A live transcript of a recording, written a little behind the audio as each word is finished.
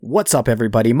What's up,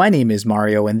 everybody? My name is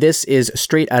Mario, and this is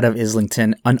Straight Out of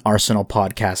Islington, an Arsenal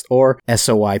podcast, or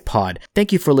SOI Pod.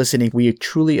 Thank you for listening. We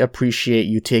truly appreciate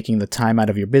you taking the time out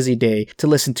of your busy day to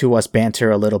listen to us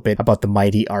banter a little bit about the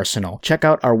mighty Arsenal. Check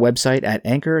out our website at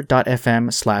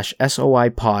anchor.fm/SOI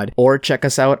Pod, or check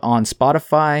us out on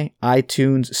Spotify,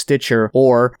 iTunes, Stitcher,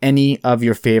 or any of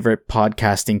your favorite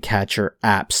podcasting catcher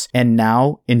apps. And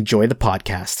now, enjoy the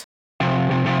podcast.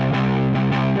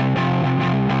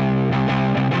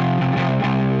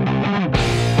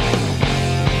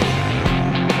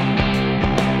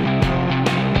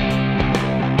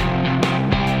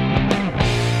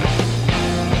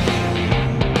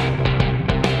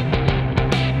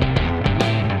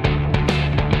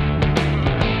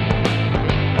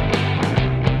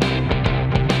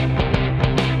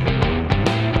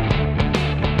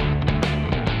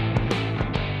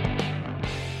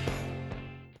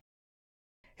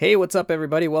 Hey, what's up,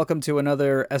 everybody? Welcome to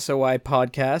another SOI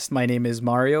podcast. My name is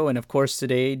Mario, and of course,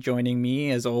 today joining me,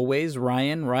 as always,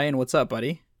 Ryan. Ryan, what's up,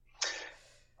 buddy?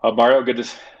 Mario, good to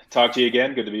talk to you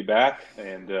again. Good to be back.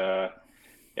 And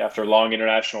after a long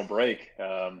international break,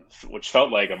 which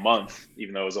felt like a month,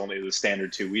 even though it was only the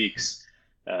standard 2 weeks,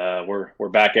 we're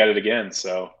back at it again.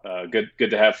 So good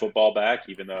to have football back,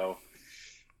 even though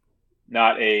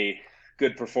not a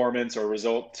good performance or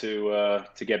result to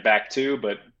get back to,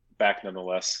 but back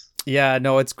nonetheless. Yeah,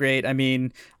 no, it's great. I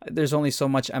mean, there's only so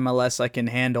much MLS I can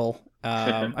handle.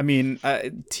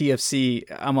 TFC,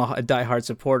 I'm a diehard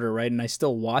supporter, right? And I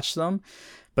still watch them,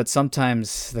 but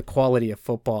sometimes the quality of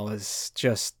football is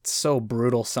just so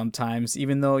brutal sometimes,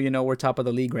 even though, we're top of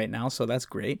the league right now. So that's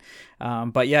great.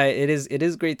 But yeah, it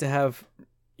is great to have,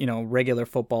 regular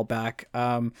football back.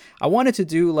 I wanted to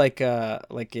do like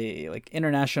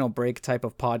international break type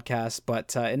of podcast,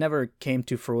 but it never came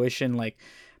to fruition. Like,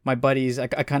 my buddies, I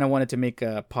kind of wanted to make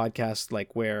a podcast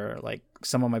like where like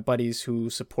some of my buddies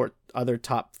who support other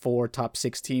top 4, top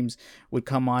 6 teams would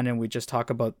come on, and we just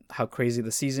talk about how crazy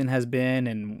the season has been,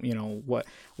 and what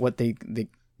they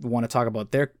want to talk about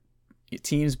their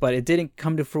teams, but it didn't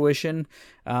come to fruition.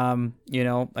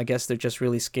 I guess they're just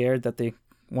really scared that they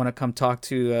want to come talk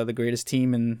to the greatest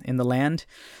team in the land.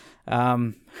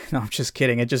 No, I'm just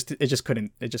kidding. It just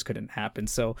couldn't happen.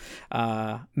 So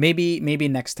maybe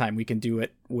next time we can do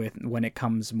it when it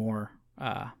comes more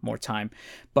time.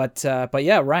 But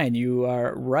yeah, Ryan, you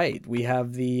are right. We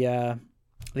have the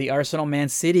Arsenal Man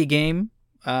City game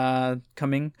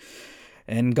coming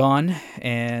and gone,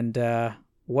 and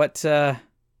what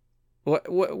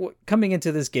coming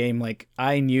into this game, like,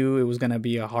 I knew it was gonna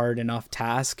be a hard enough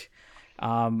task.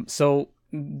 So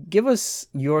give us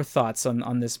your thoughts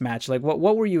on this match. Like, what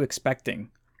were you expecting?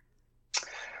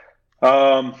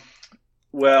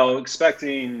 Well,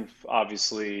 expecting,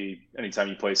 obviously, anytime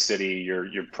you play City, you're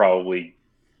probably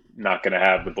not going to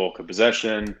have the bulk of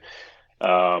possession.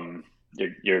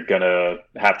 You're going to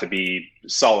have to be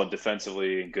solid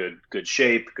defensively, in good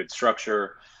shape, good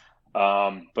structure.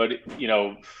 But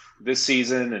this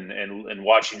season and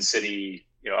watching City,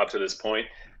 up to this point,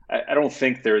 I don't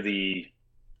think they're the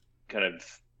kind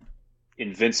of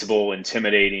invincible,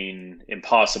 intimidating,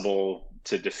 impossible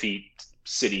to defeat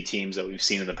City teams that we've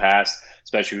seen in the past,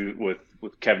 especially with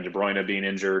Kevin De Bruyne being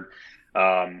injured.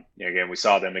 Again, we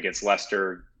saw them against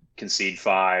Leicester concede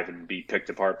 5 and be picked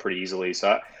apart pretty easily.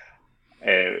 So,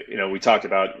 we talked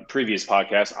about previous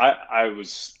podcasts. I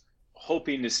was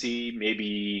hoping to see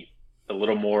maybe a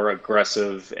little more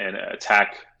aggressive and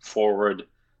attack forward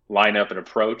lineup and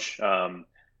approach.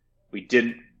 We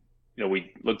didn't.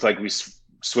 We looked like we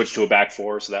switched to a back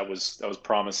 4, so that was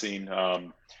promising.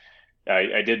 I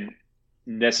didn't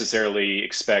necessarily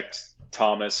expect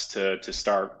Thomas to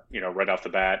start, right off the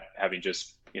bat, having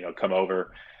just come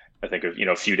over. I think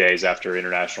a few days after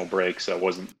international break, so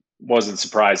wasn't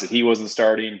surprised that he wasn't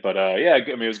starting. But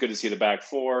it was good to see the back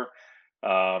 4.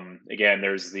 Again,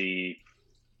 there's the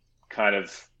kind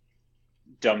of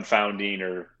dumbfounding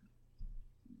or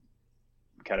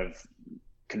kind of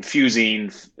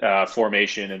confusing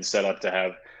formation and setup to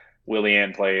have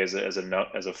Willian play as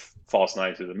a false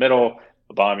 9 through the middle,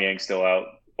 Aubameyang still out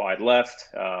wide left,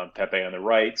 Pepe on the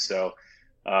right. So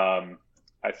I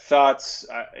thought,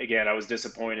 again, I was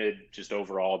disappointed just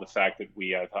overall the fact that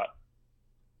I thought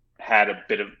had a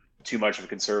bit of too much of a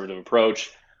conservative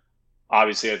approach.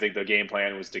 Obviously, I think the game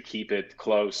plan was to keep it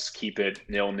close, keep it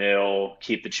 0-0,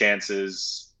 keep the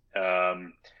chances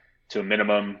to a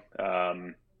minimum.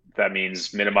 That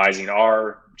means minimizing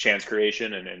our chance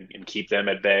creation and keep them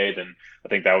at bay. Then I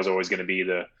think that was always going to be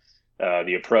the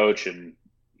approach. And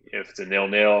if it's a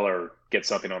 0-0 or get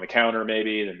something on the counter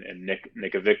maybe and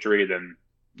nick a victory, then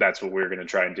that's what we're going to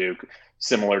try and do.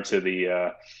 Similar to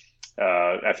the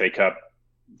FA Cup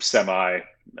semi.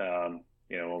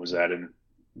 What was that in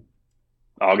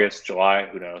August, July?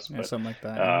 Who knows? Yeah, But something like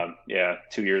that. yeah,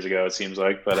 2 years ago it seems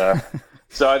like. But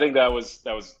so I think that was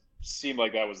seemed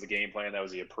like that was the game plan. That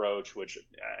was the approach. Which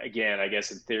again, I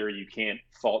guess in theory you can't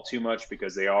fault too much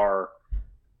because they are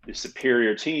the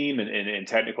superior team in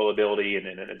technical ability and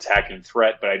in an attacking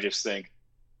threat. But I just think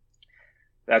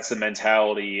that's the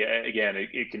mentality. Again,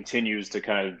 it continues to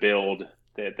kind of build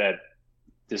that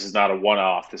this is not a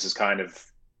one-off. This is kind of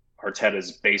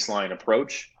Arteta's baseline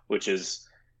approach, which is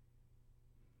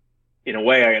in a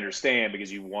way I understand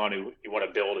because you want to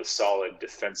build a solid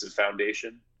defensive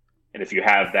foundation, and if you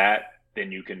have that,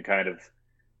 then you can kind of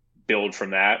build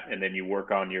from that, and then you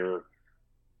work on your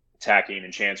attacking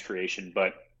and chance creation.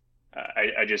 But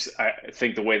I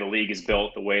think the way the league is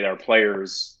built, the way our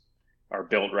players are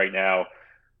built right now,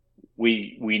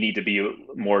 we need to be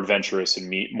more adventurous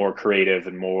and more creative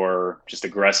and more just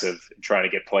aggressive in trying to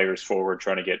get players forward,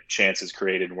 trying to get chances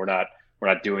created. And we're not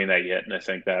doing that yet. And I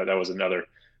think that was another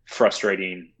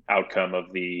frustrating outcome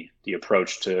of the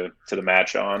approach to the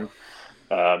match on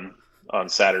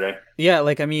Saturday. Yeah,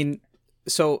 like I mean,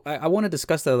 so I want to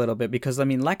discuss that a little bit because I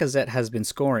mean, Lacazette has been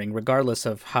scoring regardless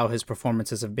of how his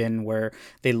performances have been, where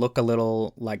they look a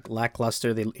little like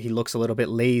lackluster. He looks a little bit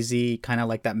lazy, kind of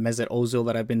like that Mesut Ozil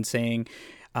that I've been saying.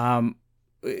 Um,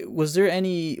 was there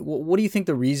any? What do you think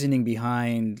the reasoning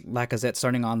behind Lacazette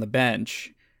starting on the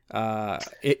bench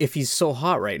if he's so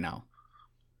hot right now?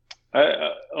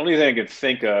 Only thing I could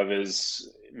think of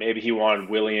is maybe he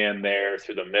wanted Willian there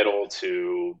through the middle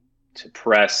to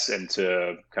press and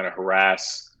to kind of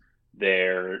harass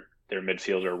their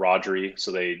midfielder Rodri,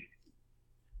 so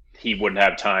he wouldn't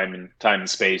have time and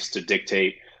space to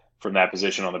dictate from that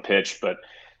position on the pitch. But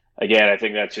again, I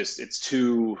think that's just it's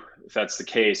too. If that's the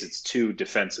case, it's too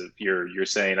defensive. You're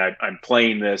saying I'm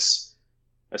playing this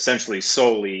essentially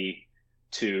solely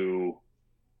to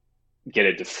get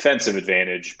a defensive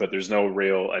advantage, but there's no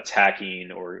real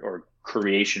attacking or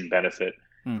creation benefit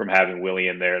from having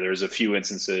Willian there. There's a few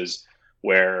instances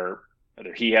where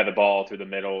either he had the ball through the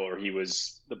middle or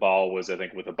the ball was, I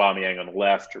think, with Aubameyang on the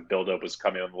left or build-up was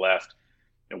coming on the left.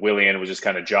 And Willian was just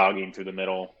kind of jogging through the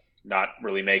middle, not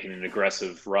really making an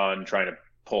aggressive run, trying to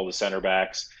pull the center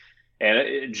backs. And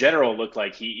in general, it looked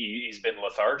like he's been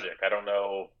lethargic. I don't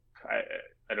know.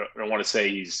 I don't want to say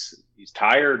he's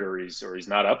tired or he's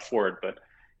not up for it, but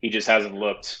he just hasn't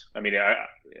looked. I mean,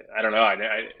 I don't know.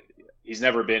 He's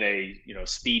never been a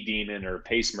speed demon or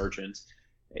pace merchant,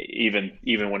 even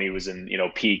when he was in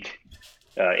peak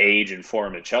age and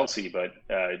form at Chelsea. But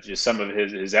just some of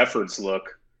his efforts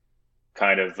look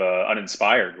kind of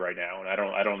uninspired right now, and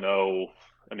I don't know.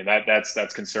 I mean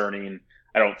that's concerning.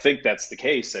 I don't think that's the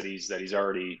case that he's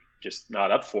already just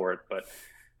not up for it, but.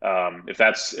 If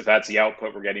that's the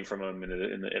output we're getting from him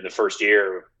in the first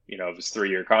year, of his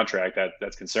 3-year contract,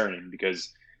 that's concerning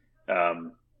because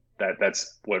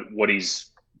that's what he's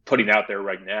putting out there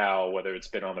right now, whether it's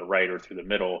been on the right or through the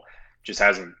middle, just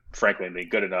hasn't frankly been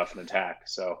good enough in attack.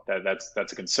 So that's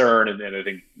a concern, and I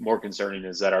think more concerning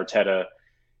is that Arteta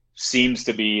seems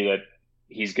to be that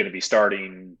he's going to be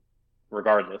starting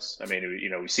regardless. I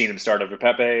mean, we've seen him start over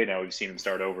Pepe, now we've seen him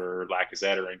start over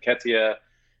Lacazette or Nketiah,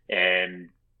 and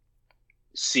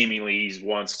seemingly he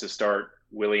wants to start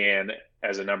Willian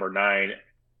as a number 9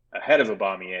 ahead of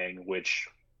Aubameyang, which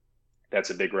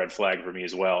that's a big red flag for me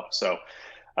as well. So,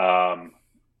 I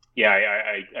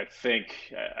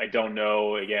think I don't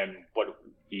know. Again, what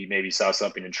he maybe saw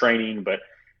something in training, but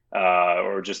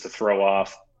or just to throw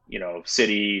off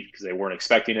City because they weren't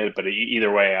expecting it. But either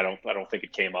way, I don't think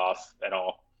it came off at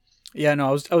all. Yeah, no,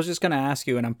 I was just gonna ask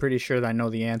you, and I'm pretty sure that I know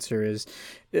the answer is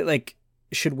like,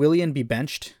 should Willian be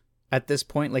benched at this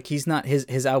point? Like he's not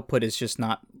his output is just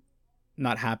not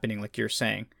happening like you're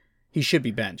saying. He should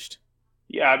be benched.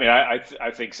 Yeah, I mean,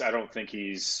 I think I don't think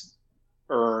he's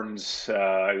earned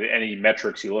any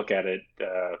metrics you look at it.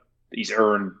 He's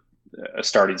earned a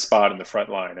starting spot in the front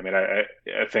line. I mean, I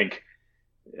think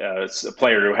it's a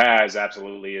player who has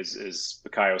absolutely is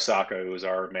Bukayo Saka, who is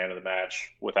our man of the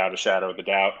match without a shadow of a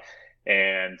doubt.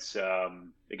 And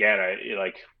again, I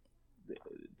like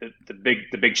the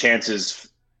big chances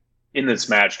in this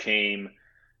match came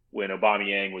when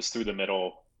Aubameyang was through the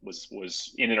middle,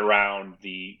 was in and around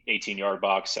the 18-yard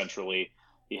box centrally.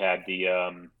 He had the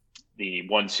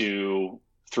 1-2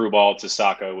 through ball to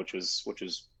Saka, which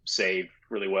was saved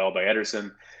really well by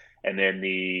Ederson, and then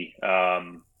the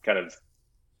kind of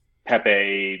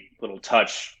Pepe little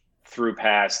touch through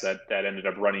pass that ended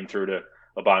up running through to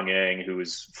Aubameyang, who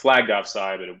was flagged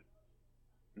offside, but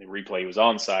the replay was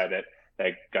onside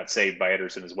that got saved by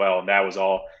Ederson as well, and that was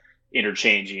all.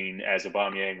 interchanging as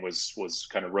Aubameyang was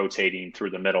kind of rotating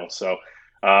through the middle. So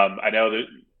I know that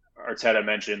Arteta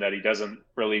mentioned that he doesn't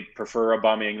really prefer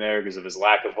Aubameyang there because of his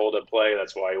lack of hold-up play.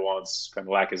 That's why he wants kind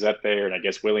of Lacazette there, and I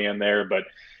guess Willian there. But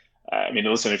I mean,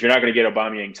 listen, if you're not going to get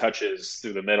Aubameyang touches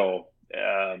through the middle,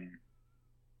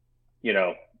 you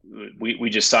know, we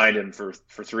just signed him for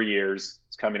 3 years.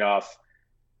 He's coming off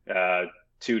 2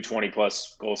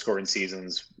 20-plus goal-scoring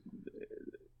seasons.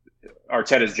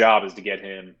 Arteta's job is to get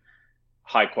him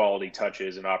high-quality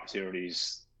touches and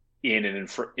opportunities in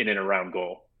and around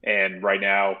goal. And right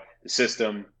now, the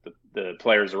system, the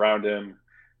players around him,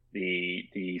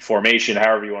 the formation,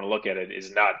 however you want to look at it,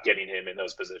 is not getting him in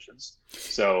those positions.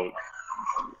 So,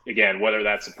 again, whether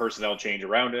that's a personnel change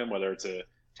around him, whether it's a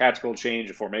tactical change,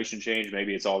 a formation change,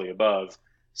 maybe it's all the above,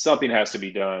 something has to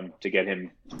be done to get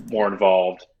him more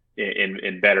involved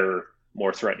in better,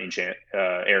 more threatening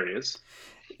areas.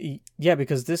 Yeah,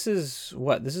 because this is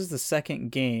the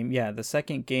second game. Yeah, the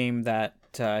second game that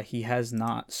he has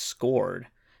not scored,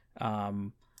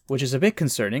 which is a bit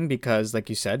concerning because, like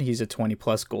you said, he's a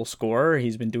 20-plus goal scorer.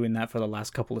 He's been doing that for the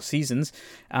last couple of seasons.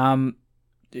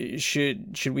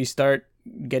 Should we start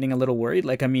getting a little worried?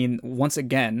 Like, I mean, once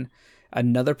again,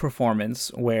 another performance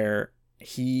where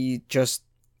I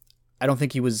don't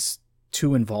think he was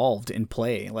too involved in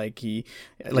play. Like you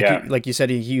said,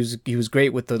 he was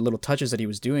great with the little touches that he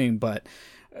was doing, but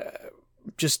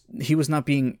just he was not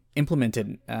being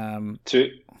implemented.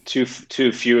 Too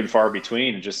few and far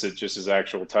between. Just his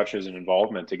actual touches and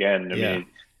involvement. Again, I mean,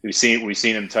 we've seen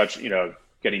him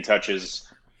getting touches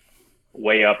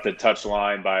way up the touch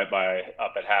line by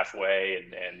up at halfway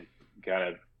and kind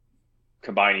of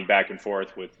combining back and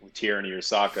forth with Tierney or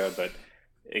Saka. But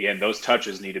again, those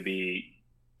touches need to be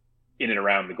in and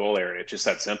around the goal area. It's just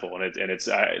that simple. And it's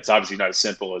obviously not as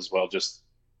simple as, well, just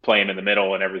play him in the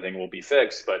middle and everything will be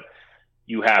fixed. But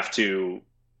it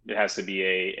has to be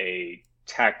a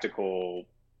tactical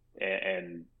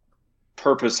and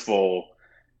purposeful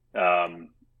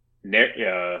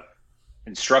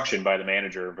instruction by the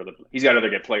manager. He's got to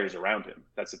get players around him.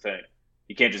 That's the thing.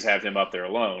 You can't just have him up there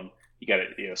alone. You got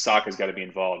to, Saka's got to be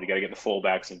involved. You got to get the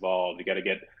fullbacks involved. You got to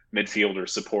get midfielders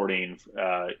supporting,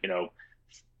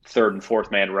 third and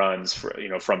fourth man runs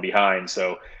from behind.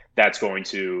 So that's going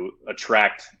to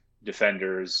attract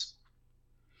defenders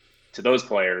to those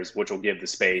players, which will give the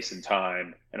space and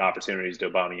time and opportunities to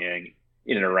Aubameyang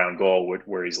in and around goal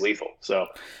where he's lethal. So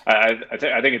I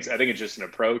think it's just an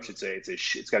approach.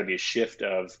 It's got to be a shift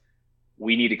of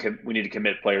we need to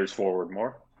commit players forward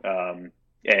more.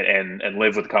 And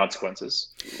live with the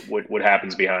consequences. What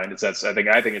happens behind? I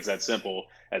think it's that simple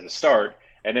as a start,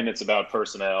 and then it's about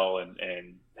personnel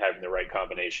and having the right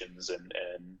combinations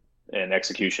and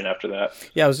execution after that.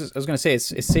 Yeah, I was going to say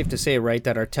it's safe to say, right,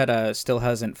 that Arteta still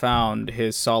hasn't found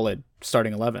his solid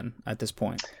starting 11 at this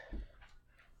point.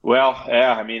 Well,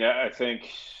 yeah, I mean, I think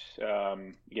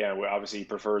obviously he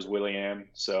prefers Willian,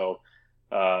 so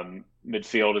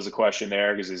midfield is a question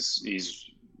there because he's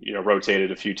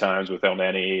rotated a few times with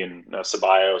Elneny and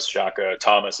Ceballos, Xhaka,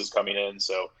 Thomas is coming in,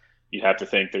 so you'd have to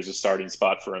think there's a starting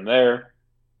spot for him there.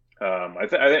 I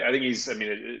think he's. I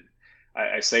mean,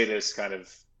 I say this kind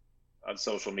of on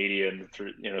social media and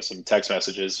through some text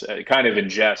messages, kind of in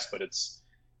jest, but it's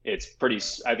pretty.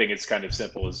 I think it's kind of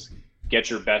simple: is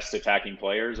get your best attacking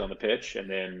players on the pitch and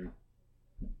then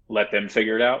let them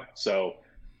figure it out. So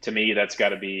to me, it's got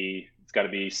to be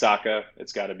Saka,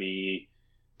 it's got to be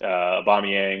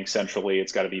Aubameyang centrally,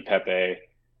 it's got to be Pepe,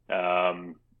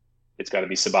 it's got to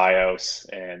be Ceballos,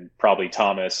 and probably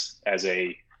Thomas as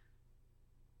a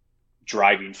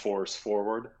driving force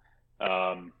forward.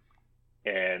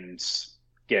 And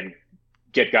again,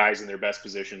 get guys in their best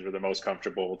positions where they're most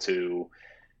comfortable to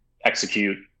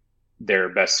execute their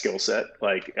best skill set.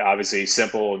 Like, obviously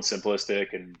simple and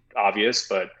simplistic and obvious,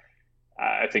 but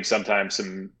I think sometimes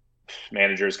some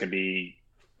managers can be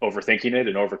overthinking it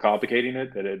and overcomplicating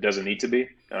it that it doesn't need to be.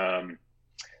 I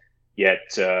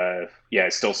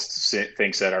still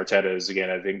think that Arteta is,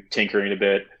 again, I think, tinkering a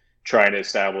bit, trying to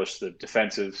establish the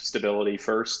defensive stability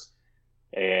first.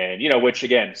 And, which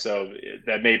again, so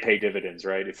that may pay dividends,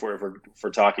 right? If we're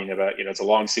talking about, it's a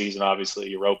long season, obviously,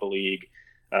 Europa League,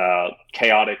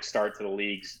 chaotic start to the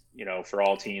leagues, for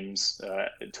all teams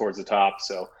towards the top.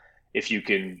 So if you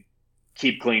can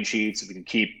keep clean sheets, if you can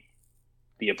keep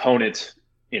the opponent,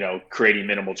 creating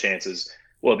minimal chances,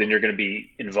 well, then you're going to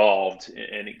be involved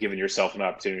and giving yourself an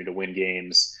opportunity to win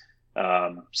games.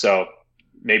 So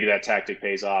maybe that tactic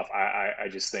pays off. I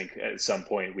just think at some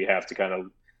point we have to kind of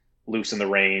loosen the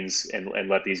reins and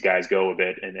let these guys go a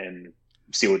bit and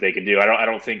see what they can do. I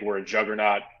don't think we're a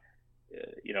juggernaut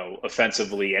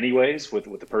offensively anyways with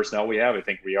the personnel we have. I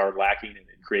think we are lacking in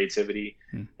creativity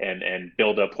and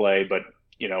build up play. But,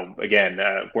 again,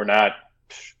 we're not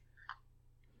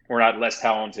less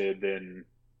talented than,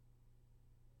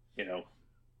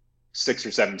 6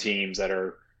 or 7 teams that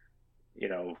are,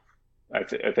 I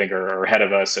think are ahead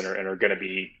of us and are going to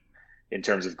be in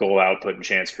terms of goal output and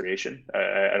chance creation.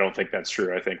 I don't think that's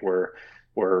true. I think we're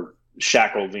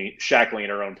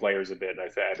shackling our own players a bit.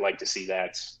 I'd like to see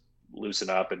that loosen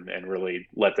up and really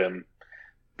let them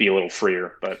be a little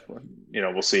freer. But,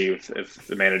 we'll see if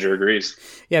the manager agrees.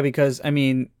 Yeah, because, I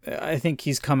think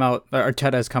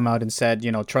Arteta has come out and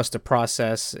said, trust the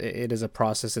process. It is a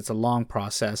process. It's a long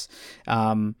process.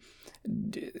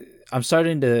 I'm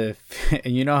starting to,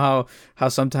 how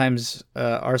sometimes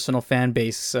Arsenal fan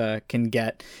base can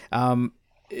get. Do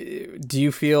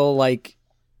you feel like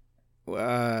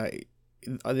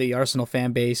the Arsenal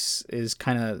fan base is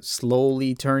kind of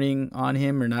slowly turning on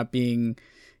him or not being,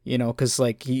 because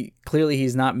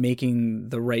he's not making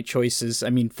the right choices.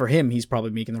 For him, he's probably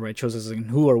making the right choices, and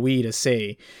who are we to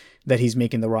say that he's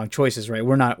making the wrong choices, right?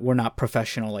 We're not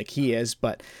professional like he is,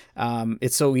 but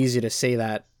it's so easy to say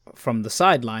that from the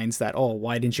sidelines that, oh,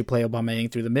 why didn't you play Aubameyang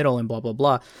through the middle and blah blah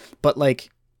blah. But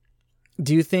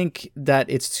do you think that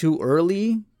it's too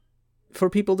early for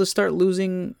people to start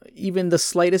losing even the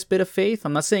slightest bit of faith?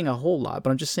 I'm not saying a whole lot,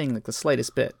 but I'm just saying the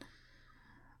slightest bit.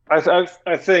 I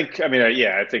think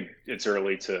it's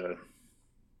early to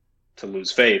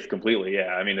lose faith completely.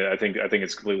 Yeah. I think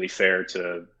it's completely fair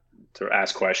to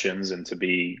ask questions and to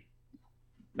be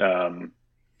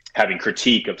having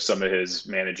critique of some of his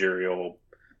managerial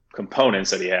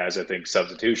components that he has. I think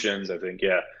substitutions,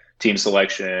 team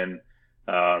selection.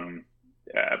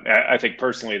 I think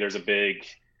personally there's a big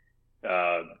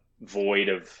void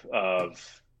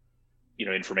of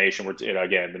information.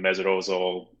 Again, the Mesut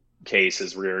Ozil case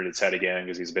has reared its head again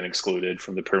because he's been excluded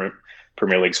from the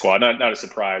Premier League squad. Not a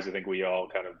surprise. I think we all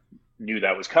kind of knew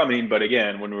that was coming. But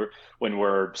again, when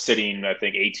we're sitting, I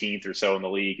think 18th or so in the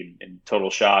league in total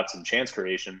shots and chance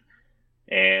creation,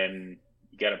 and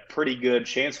you got a pretty good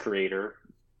chance creator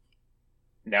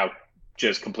now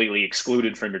just completely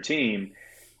excluded from your team.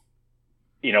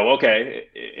 Okay,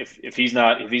 if he's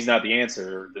not the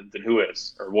answer, then who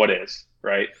is or what is,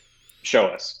 right? Show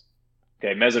us.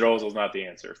 Okay, Mesut Ozil's not the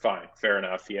answer. Fine, fair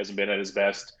enough. He hasn't been at his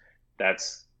best.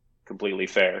 That's completely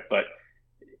fair. But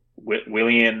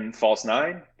Willian false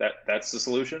nine, that's the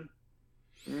solution.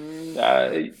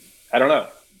 I don't know.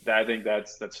 I think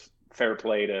that's fair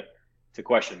play to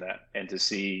question that and to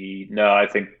see. No, I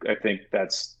think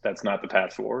that's not the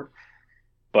path forward.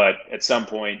 But at some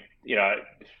point,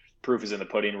 proof is in the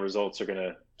pudding. Results are going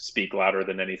to speak louder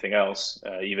than anything else,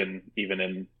 even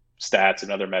in stats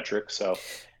and other metrics. So,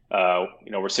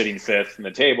 we're sitting 5th in the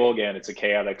table. Again, it's a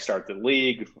chaotic start to the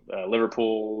league.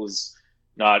 Liverpool is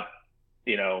not,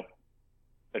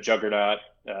 a juggernaut.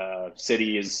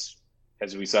 City is,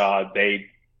 as we saw, they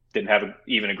didn't have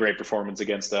even a great performance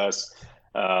against us.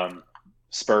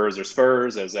 Spurs are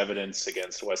Spurs, as evidence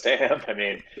against West Ham.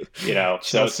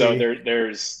 So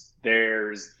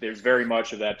there's very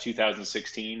much of that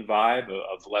 2016 vibe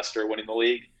of Leicester winning the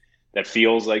league that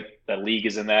feels like that league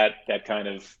is in that kind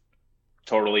of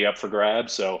totally up for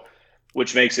grabs. So,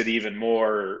 which makes it even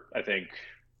more, I think,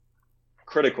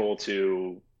 critical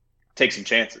to take some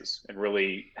chances and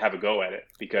really have a go at it,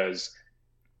 because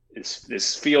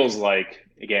this feels like,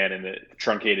 again, in the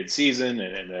truncated season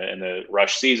and the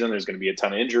rush season, there's going to be a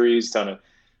ton of injuries, ton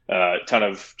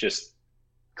of just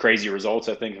crazy results,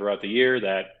 I think, throughout the year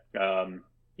that,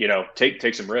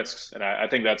 take some risks. And I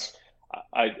think that's,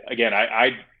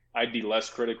 I'd be less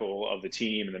critical of the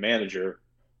team and the manager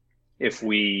if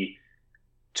we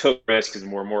took risks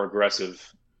and were more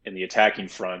aggressive in the attacking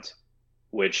front,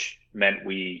 which meant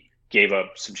we gave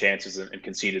up some chances and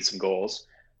conceded some goals.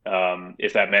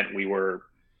 If that meant we were,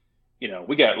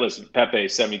 Pepe,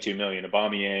 72 million,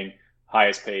 Aubameyang,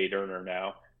 highest paid earner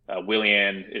now.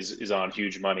 Willian is on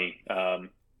huge money.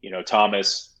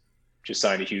 Thomas just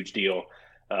signed a huge deal.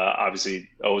 Obviously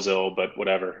Ozil, but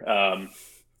whatever.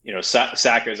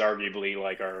 Saka is arguably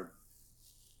like our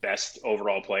best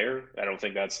overall player. I don't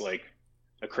think that's like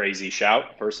a crazy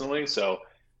shout personally. So,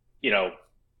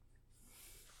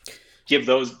 give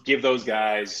those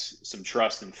guys some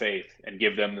trust and faith, and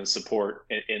give them the support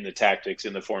in the tactics,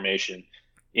 in the formation,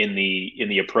 in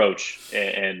the approach,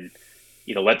 and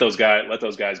let those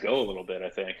guys go a little bit. I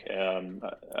think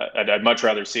I'd much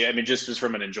rather see. Just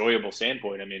from an enjoyable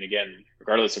standpoint. Again,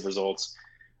 regardless of results,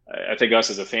 I think us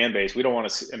as a fan base, we don't want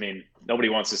to see. Nobody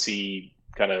wants to see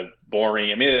kind of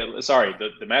boring. I mean, sorry,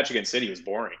 the match against City was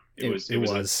boring. It was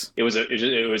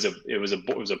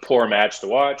a poor match to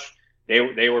watch.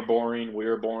 They were boring. We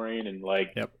were boring, and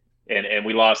like, Yep. and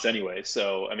we lost anyway.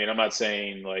 So I mean, I'm not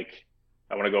saying like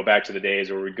I want to go back to the days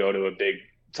where we'd go to a big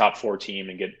top four team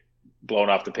and get blown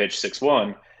off the pitch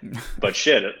 6-1. But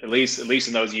shit, at least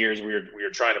in those years we were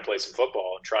trying to play some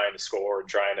football and trying to score and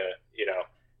trying to, you know,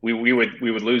 we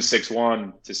would lose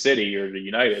 6-1 to City or to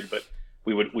United, but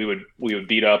we would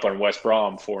beat up on West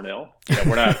Brom 4-0. You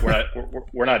know,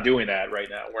 we're not doing that right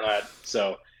now. We're not.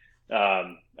 So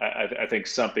I think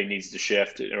something needs to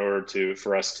shift in order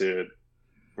for us to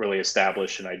really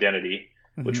establish an identity,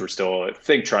 which we're still, I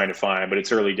think, trying to find. But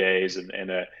it's early days,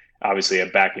 and obviously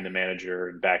backing the manager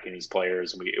and backing these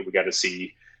players. And we got to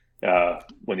see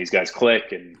when these guys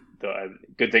click. And the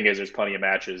good thing is there's plenty of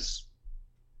matches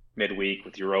midweek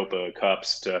with Europa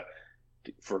Cups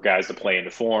for guys to play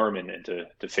into form and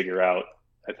to figure out,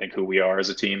 I think, who we are as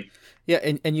a team. Yeah,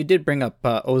 and you did bring up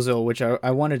Ozil, which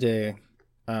I wanted to,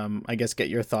 I guess, get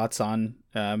your thoughts on.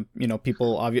 You know,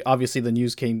 people obviously the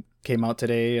news came out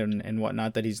today and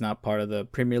whatnot that he's not part of the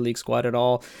Premier League squad at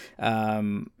all.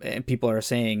 And people are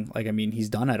saying, like, I mean, he's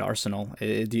done at Arsenal.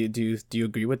 Do you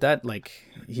agree with that? Like,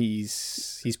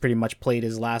 he's pretty much played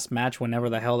his last match whenever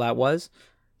the hell that was.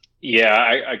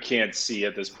 Yeah, I can't see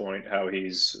at this point how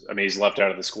he's left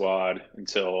out of the squad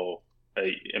until,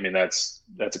 I mean, that's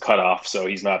a cutoff. So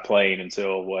he's not playing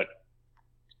until what?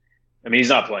 I mean, he's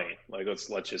not playing. Like,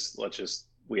 let's just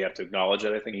we have to acknowledge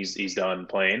it. I think he's done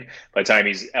playing. By the time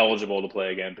he's eligible to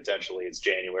play again, potentially it's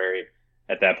January.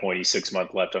 At that point, he's 6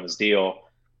 months left on his deal.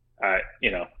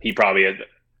 You know, he probably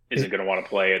isn't going to want to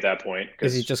play at that point.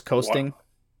 Is he just coasting?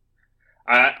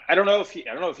 I don't know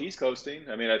if he's coasting.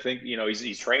 I mean, I think, you know,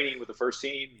 he's training with the first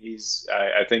team.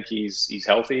 I think he's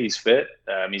healthy. He's fit.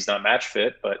 He's not match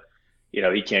fit, but you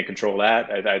know, he can't control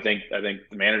that. I think the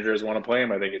managers want to play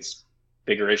him. I think it's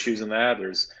bigger issues than that.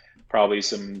 There's probably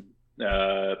some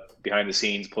behind the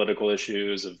scenes political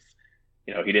issues of,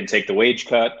 you know, he didn't take the wage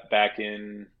cut back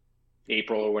in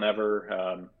April or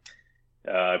whenever.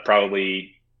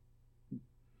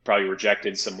 Probably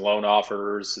rejected some loan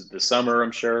offers this summer,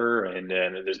 I'm sure, and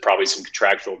there's probably some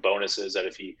contractual bonuses that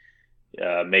if he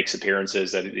makes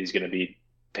appearances that he's going to be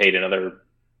paid another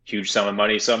huge sum of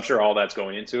money. So I'm sure all that's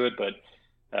going into it, but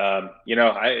you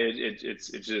know,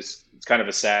 it's kind of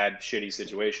a sad, shitty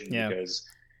situation because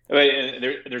I mean,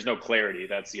 there's no clarity.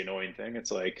 That's the annoying thing.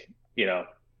 It's like, you know,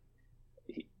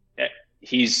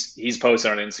 he's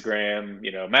posted on Instagram,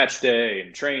 you know, match day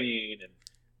and training, and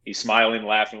he's smiling,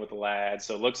 laughing with the lads.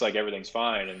 So it looks like everything's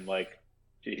fine. And like,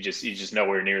 he's just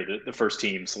nowhere near the first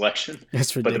team selection.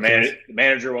 That's ridiculous. But the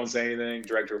manager won't say anything.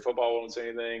 Director of football won't say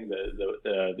anything.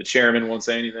 The chairman won't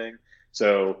say anything.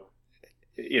 So,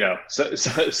 you know, so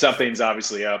something's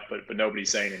obviously up, but nobody's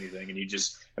saying anything. And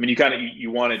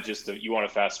you want to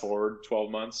fast forward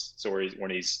 12 months. So when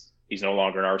he's no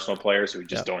longer an Arsenal player. So we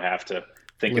just don't have to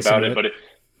think about it.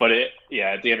 But at the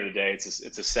end of the day, it's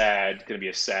going to be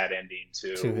a sad ending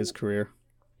to his career.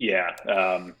 Yeah.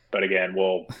 But again,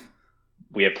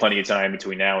 we have plenty of time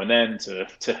between now and then to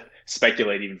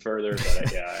speculate even further.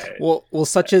 But well,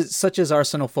 such as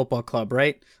Arsenal Football Club,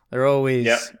 right? They're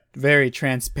always very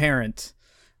transparent.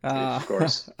 Of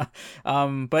course.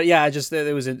 But yeah,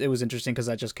 it was interesting because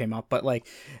that just came up. But like,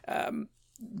 I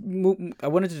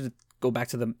wanted to go back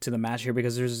to the match here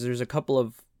because there's a couple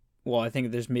of. Well, I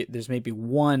think there's maybe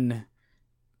one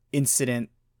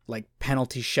incident, like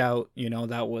penalty shout, you know,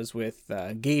 that was with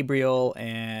Gabriel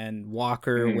and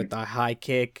Walker with the high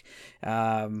kick.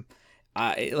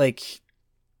 Like,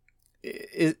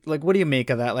 what do you make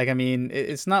of that? Like, I mean,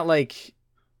 it's not like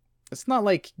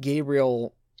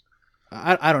Gabriel.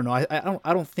 I don't know.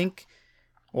 I don't think.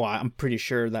 Well, I'm pretty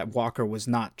sure that Walker was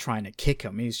not trying to kick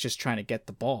him. He's just trying to get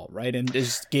the ball, right? And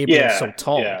is Gabriel so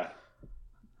tall?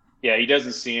 Yeah, he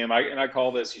doesn't see him. I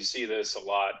call this. You see this a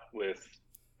lot with,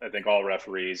 I think, all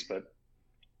referees, but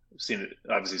I've seen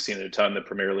it a ton in the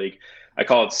Premier League. I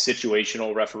call it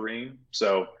situational refereeing.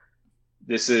 So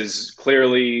this is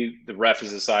clearly the ref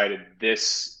has decided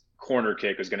this corner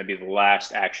kick is going to be the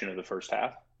last action of the first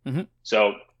half. Mm-hmm.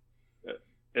 So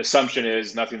assumption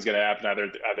is nothing's going to happen.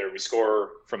 Either we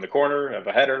score from the corner of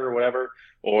a header or whatever,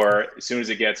 or as soon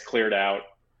as it gets cleared out,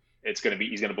 he's going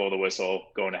to blow the whistle,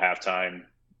 go into halftime.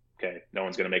 Okay, no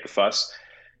one's going to make a fuss.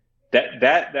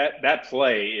 That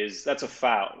play that's a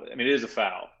foul. I mean, it is a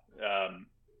foul.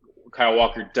 Kyle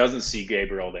Walker doesn't see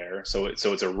Gabriel there, so it's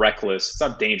a reckless. It's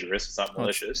not dangerous. It's not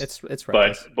malicious. It's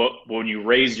reckless. But when you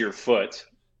raise your foot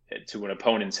to an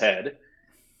opponent's head,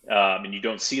 and you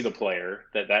don't see the player,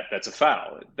 that's a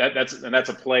foul. That's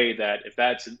a play that if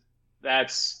that's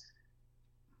that's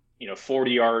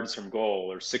 40 yards from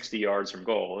goal or 60 yards from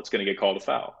goal, it's going to get called a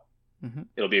foul. Mm-hmm.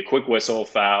 It'll be a quick whistle,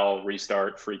 foul,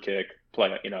 restart, free kick,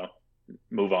 play,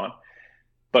 move on.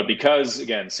 But because,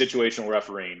 again, situational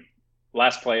refereeing,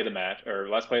 last play of the match or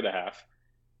last play of the half,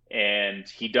 and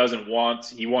he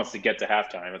wants to get to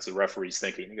halftime. That's the referee's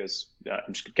thinking. He goes,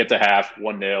 just get to half,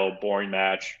 1-0, boring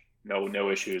match,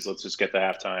 no issues. Let's just get to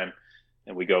halftime,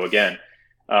 and we go again.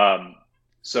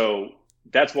 So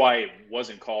that's why it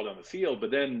wasn't called on the field. But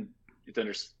then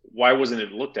why wasn't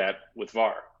it looked at with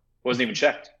VAR? It wasn't even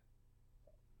checked.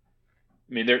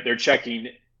 I mean, they're checking,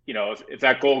 if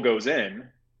that goal goes in,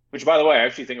 which, by the way, I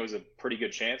actually think it was a pretty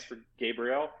good chance for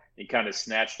Gabriel. He kind of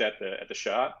snatched at the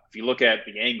shot. If you look at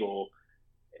the angle,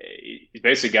 he's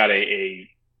basically got a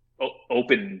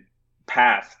open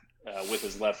path with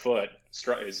his left foot,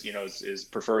 his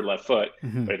preferred left foot.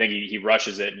 Mm-hmm. But I think he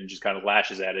rushes it and just kind of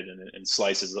lashes at it and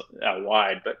slices out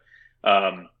wide. But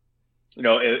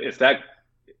if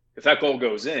that goal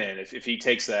goes in, if he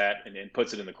takes that and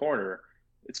puts it in the corner,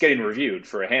 it's getting reviewed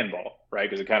for a handball, right?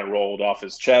 Because it kind of rolled off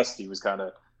his chest. He was kind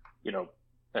of,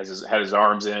 had his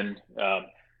arms in.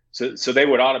 So they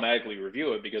would automatically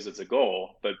review it because it's a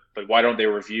goal. But why don't they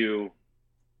review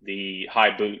the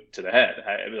high boot to the head?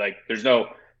 There's no,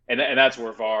 and that's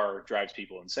where VAR drives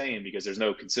people insane because there's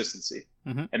no consistency,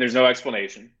 mm-hmm. and there's no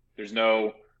explanation. There's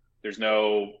no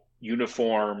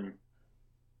uniform.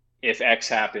 If X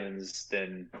happens,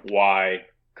 then Y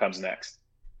comes next.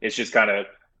 It's just kind of,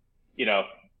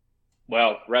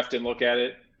 ref didn't look at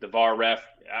it. The VAR ref,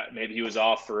 maybe he was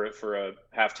off for a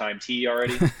halftime tee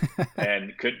already,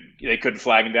 and they couldn't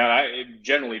flag him down. I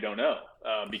generally don't know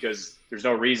because there's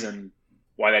no reason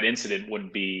why that incident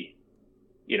wouldn't be,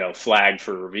 flagged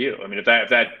for review. I mean, if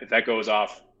that goes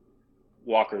off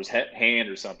Walker's hand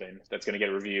or something, that's going to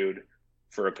get reviewed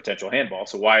for a potential handball.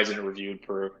 So why isn't it reviewed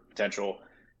for a potential,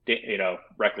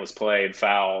 reckless play and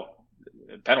foul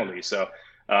penalty? So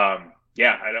I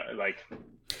don't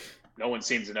no one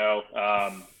seems to know.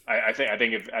 I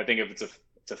think if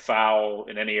it's a foul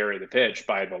in any area of the pitch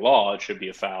by the law, it should be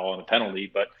a foul and a penalty.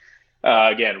 But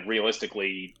again,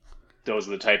 realistically, those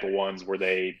are the type of ones where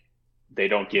they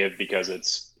don't give because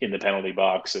it's in the penalty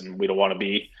box, and we don't want to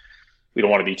be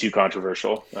too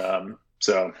controversial.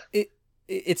 So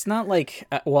it's not like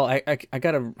I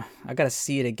gotta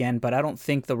see it again, but I don't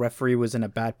think the referee was in a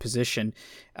bad position.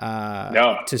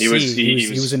 No, he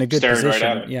was in a good position.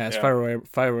 Right as far as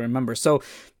I remember. So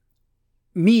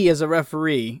me as a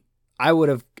referee, I would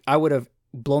have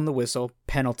blown the whistle,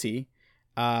 penalty.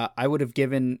 I would have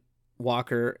given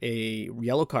Walker a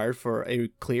yellow card for a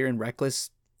clear and reckless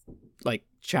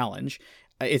challenge.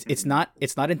 It's not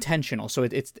intentional, so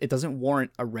it doesn't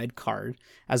warrant a red card.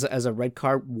 As a red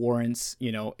card warrants,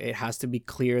 it has to be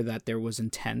clear that there was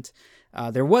intent.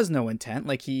 There was no intent.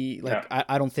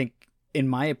 I don't think, in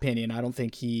my opinion, I don't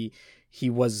think he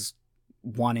was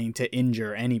wanting to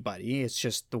injure anybody. It's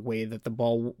just the way that the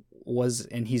ball was,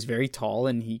 and he's very tall,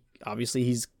 and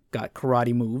he's got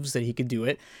karate moves that he could do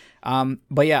it.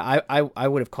 But yeah, I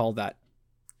would have called that.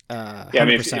 100%. I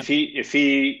mean,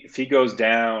 if he goes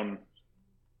down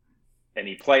and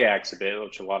he play acts a bit,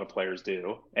 which a lot of players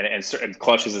do, and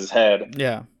clutches his head.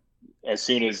 Yeah. As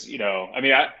soon as I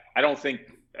mean, I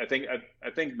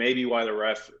think maybe why the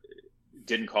ref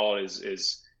didn't call it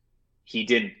is he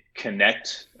didn't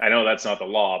connect. I know that's not the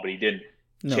law, but he didn't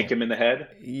kick him in the head.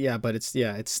 Yeah, but it's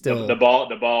still the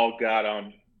ball got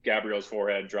on Gabriel's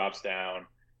forehead, drops down,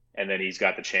 and then he's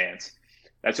got the chance.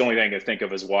 That's the only thing I can think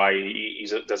of is why he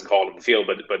doesn't call it in the field,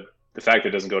 but the fact that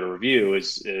it doesn't go to review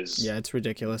is it's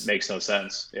ridiculous. Makes no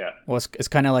sense. Yeah. Well, it's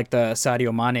kind of like the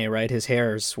Sadio Mane, right? His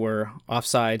hairs were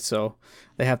offside, so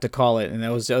they have to call it, and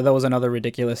that was another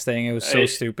ridiculous thing. It was so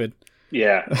stupid.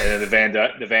 Yeah, and then the Van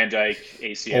Dijk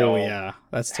ACL. Oh yeah,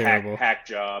 that's terrible. Hack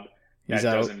job that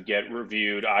doesn't get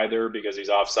reviewed either because he's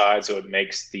offside, so it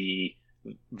makes the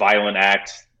violent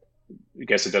act. I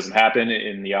guess it doesn't happen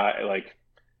in the eye,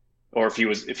 or if he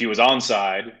was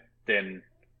onside, then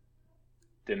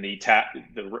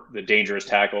the dangerous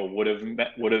tackle would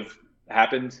have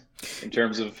happened in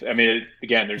terms of. I mean,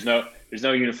 again, there's no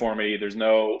uniformity, there's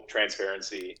no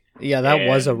transparency. Yeah, that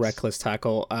was a reckless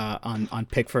tackle on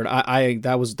Pickford.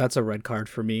 That's a red card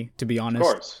for me, to be honest.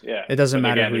 Of course, yeah. It doesn't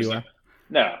matter who you are.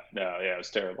 No, yeah, it was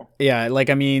terrible. Yeah,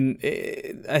 I mean,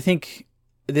 I think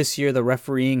this year the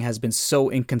refereeing has been so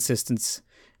inconsistent.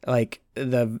 The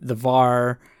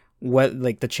VAR.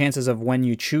 The chances of when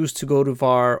you choose to go to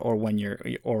VAR or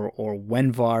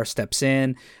when VAR steps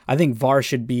in. I think VAR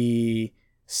should be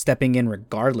stepping in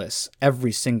regardless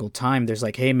every single time. There's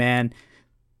hey man,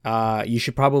 you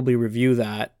should probably review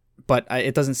that but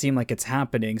it doesn't seem like it's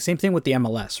happening. Same thing with the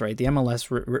MLS, right? The MLS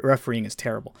refereeing is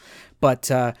terrible.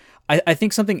 But I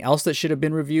think something else that should have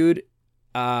been reviewed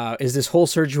is this whole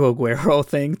Sergio Aguero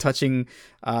thing touching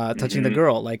the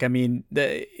girl. Like, I mean,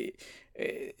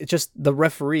 it just the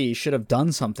referee should have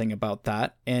done something about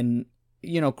that. And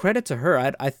credit to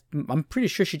her. I'm pretty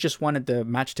sure she just wanted the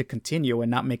match to continue and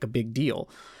not make a big deal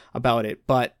about it.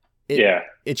 But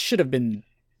it should have been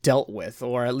dealt with,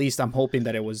 or at least I'm hoping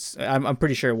that it was. I'm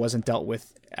pretty sure it wasn't dealt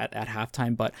with at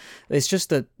halftime. But it's just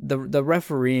that the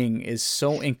refereeing is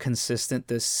so inconsistent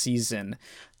this season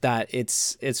that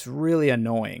it's really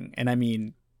annoying. And I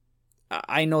mean,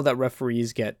 I know that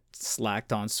referees get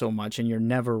slacked on so much, and you're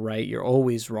never right. You're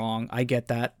always wrong. I get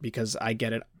that because I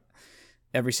get it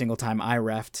every single time I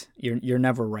refed. You're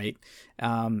never right.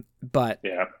 But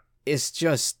it's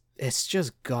just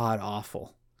god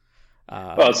awful.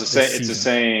 Well, it's the same. It's the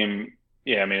same.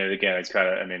 Yeah, I mean, again, it's kind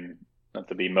of. I mean, not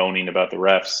to be moaning about the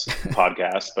refs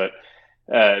podcast, but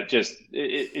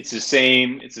it's the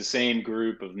same. It's the same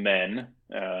group of men,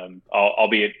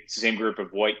 albeit it's the same group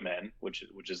of white men, which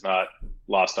is not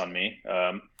lost on me.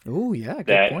 Oh yeah,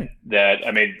 good point. That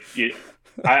I mean,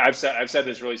 I've said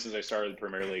this really since I started the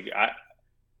Premier League.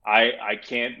 I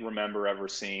can't remember ever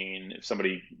seeing, if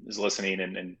somebody is listening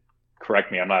and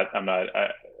correct me,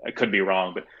 I could be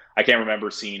wrong, but I can't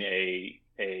remember seeing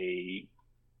a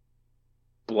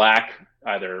black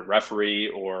either referee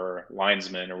or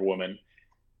linesman or woman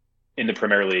in the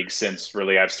Premier League since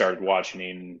really I've started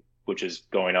watching, which is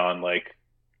going on like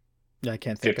I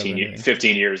can't think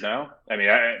 15 years now. I mean,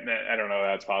 I don't know how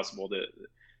that's possible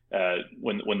to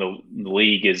when the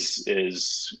league is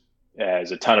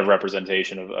has a ton of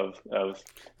representation of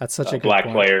that's such a good black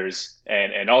point. Players,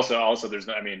 and also there's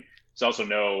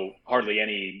no hardly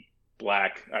any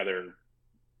black either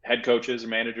head coaches or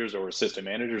managers or assistant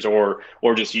managers or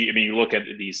just you look at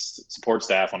these support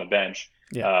staff on the bench.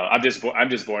 I'm just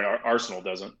born. Arsenal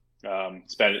doesn't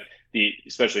spend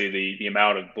especially the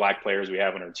amount of black players we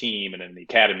have on our team and in the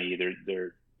academy.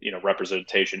 Their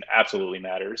representation absolutely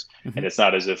matters, and it's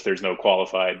not as if there's no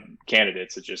qualified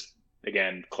candidates. It's just,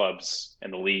 again, clubs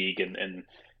and the league and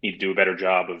need to do a better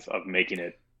job of making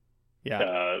it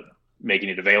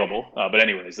available. But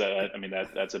anyways,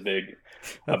 that's a big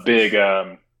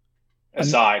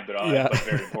aside, but a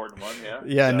very important one.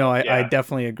 I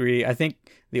definitely agree. I think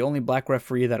the only black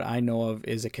referee that I know of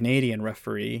is a Canadian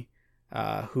referee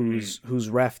who's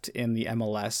refed in the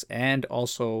MLS and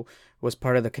also was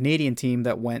part of the Canadian team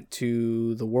that went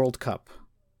to the World Cup.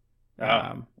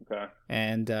 Okay.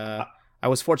 And I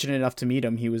was fortunate enough to meet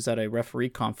him. He was at a referee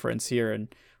conference here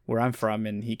and where I'm from,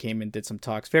 and he came and did some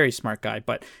talks. Very smart guy,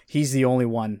 but he's the only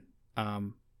one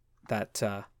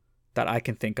that I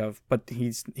can think of. But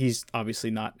he's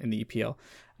obviously not in the EPL.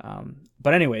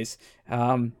 But anyways,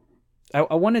 I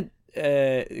wanted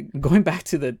going back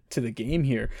to the game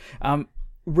here.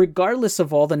 Regardless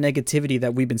of all the negativity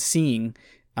that we've been seeing,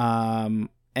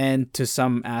 and to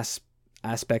some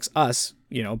aspects, us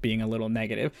being a little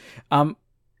negative,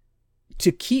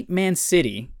 to keep Man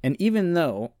City, and even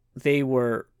though they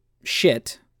were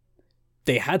shit,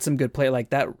 they had some good play like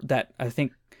that. I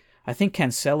think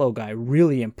Cancelo guy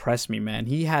really impressed me, man.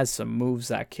 He has some moves,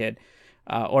 that kid.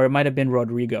 Or it might have been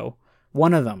Rodrigo.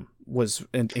 One of them was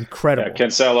incredible. Yeah,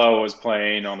 Cancelo was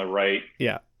playing on the right.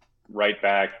 Yeah. Right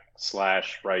back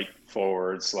 / right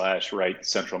forward / right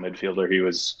central midfielder. He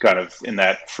was kind of in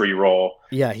that free role.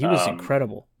 Yeah, he was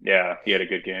incredible. Yeah, he had a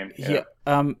good game. Yeah.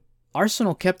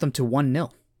 Arsenal kept them to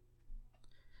 1-0.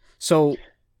 So,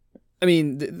 I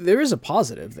mean, there is a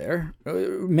positive there.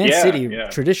 Man City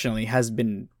traditionally has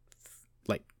been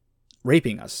like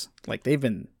raping us. Like they've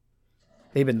been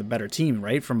the better team,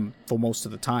 right? For most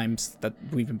of the times that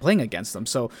we've been playing against them.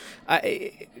 So,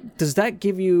 does that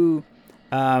give you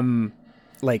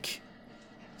like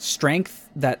strength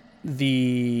that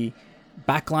the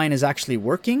backline is actually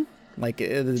working? Like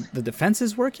the defense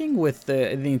is working with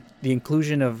the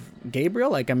inclusion of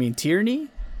Gabriel. Like, I mean, Tierney.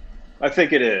 I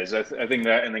think it is. I think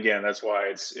that, and again, that's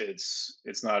why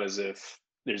it's not as if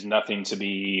there's nothing to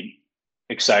be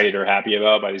excited or happy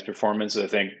about by these performances. I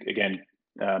think, again,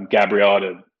 Gabriel had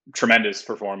a tremendous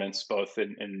performance both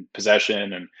in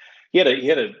possession, and he had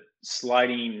a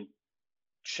sliding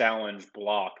challenge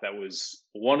block that was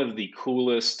one of the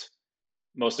coolest,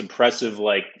 most impressive,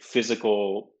 like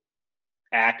physical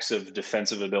acts of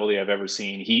defensive ability I've ever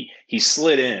seen. He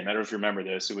slid in. I don't know if you remember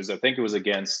this. I think it was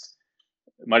against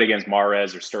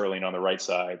Mahrez or Sterling on the right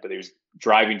side, but he was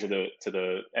driving to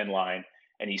the end line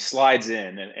and he slides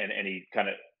in and he kind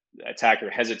of, attacker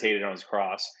hesitated on his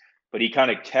cross, but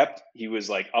he was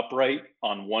like upright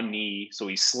on one knee. So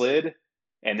he slid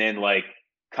and then like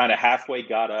kind of halfway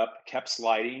got up, kept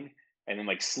sliding, and then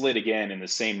like slid again in the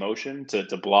same motion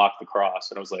to block the cross.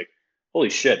 And I was like, holy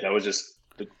shit, that was just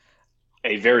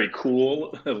a very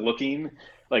cool looking,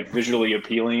 like visually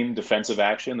appealing defensive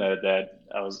action that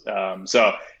I was.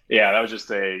 So yeah, that was just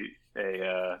a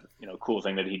cool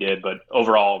thing that he did. But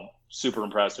overall, super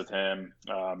impressed with him.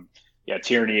 Yeah,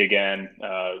 Tierney again,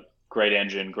 great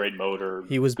engine, great motor.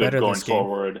 He was good better going this game.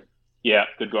 forward. Yeah,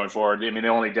 good going forward. I mean, the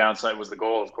only downside was the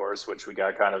goal, of course, which we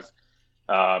got kind of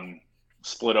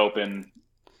split open,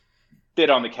 bit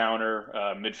on the counter.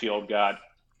 Midfield got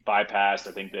bypassed.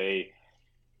 I think they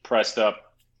pressed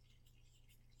up.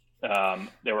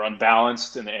 They were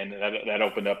unbalanced, and that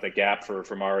opened up the gap for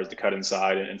Mahrez to cut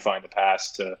inside and find the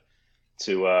pass to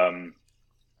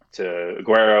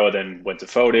Aguero. Then went to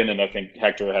Foden, and I think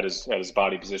Hector had his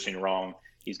body positioning wrong.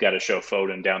 He's got to show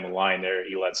Foden down the line there.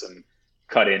 He lets him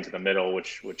cut into the middle,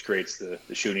 which creates the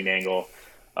shooting angle.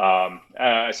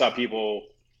 I saw people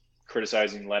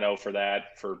criticizing Leno for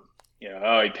that,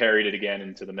 he parried it again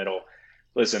into the middle.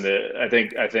 Listen, I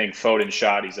think Foden's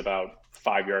shot, he's about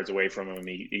 5 yards away from him.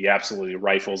 He absolutely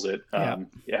rifles it. I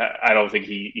don't think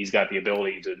he's got the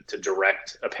ability to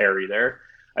direct a parry there.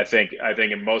 I think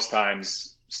in most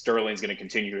times Sterling's going to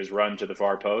continue his run to the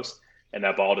far post, and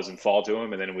that ball doesn't fall to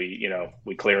him, and then we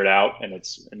clear it out, and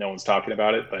no one's talking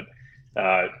about it. But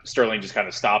Sterling just kind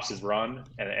of stops his run,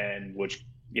 and which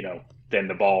then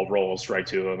the ball rolls right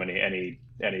to him, and he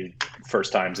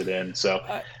first times it in. So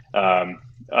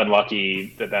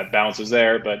unlucky that bounce was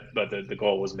there, but the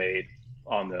goal was made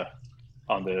on the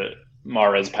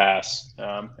Mahrez pass,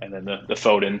 and then the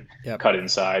Foden cut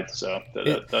inside. So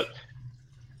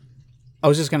I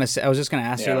was just gonna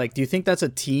ask you, like, do you think that's a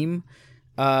team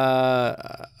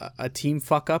fuck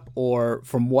up, or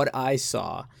from what I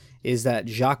saw is that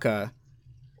Xhaka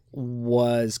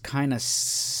was kind of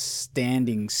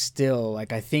standing still?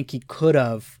 Like, I think he could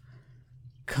have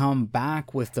come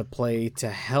back with the play to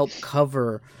help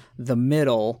cover the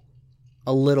middle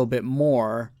a little bit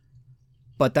more,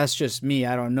 but that's just me.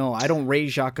 I don't know. I don't rate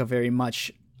Xhaka very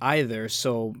much either,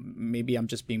 so maybe I'm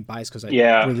just being biased because I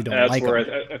really don't like him.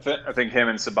 I think him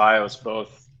and Ceballos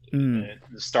both, at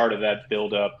the start of that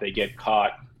build-up, they get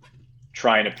caught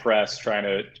trying to press, trying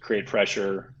to create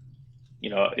pressure,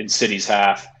 in City's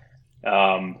half,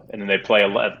 and then they play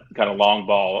a kind of long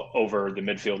ball over the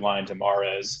midfield line to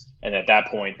Mahrez, and at that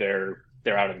point they're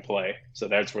out of the play. So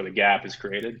that's where the gap is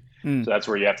created. So that's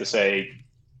where you have to say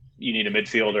you need a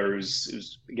midfielder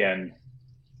who's again.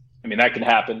 I mean, that can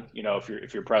happen,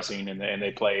 if you're pressing and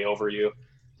they play over you.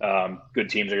 Good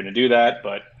teams are going to do that,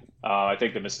 but I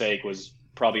think the mistake was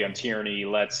probably on Tierney. He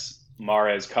lets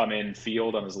Mahrez come in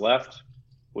field on his left,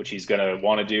 which he's going to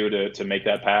want to do to make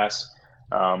that pass.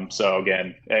 So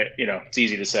again, it's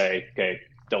easy to say, okay,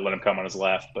 don't let him come on his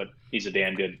left, but he's a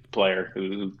damn good player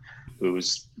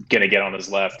who's going to get on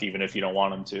his left even if you don't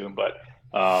want him to. But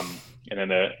and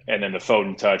then the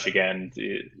Foden touch again.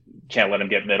 Can't let him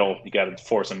get middle. You got to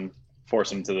force him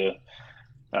to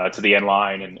the end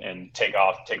line and take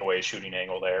away a shooting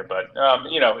angle there. But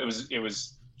it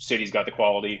was City's got the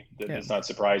quality. It's not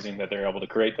surprising that they're able to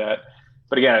create that.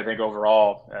 But again, I think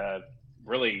overall,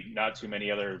 really not too many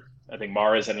other. I think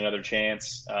Mahrez had another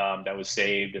chance that was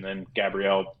saved, and then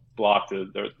Gabriel blocked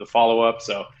the follow up.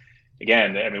 So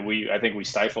again, I mean, I think we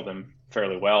stifled them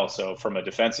fairly well. So from a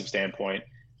defensive standpoint,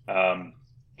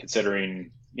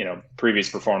 considering previous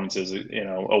performances,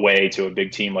 away to a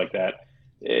big team like that,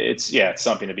 it's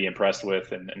something to be impressed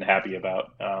with and happy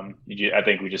about. I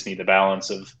think we just need the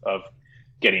balance of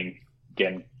getting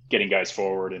guys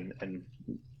forward and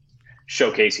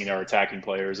showcasing our attacking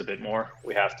players a bit more.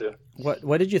 We have to.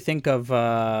 What did you think of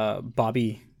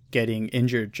Bobby getting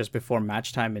injured just before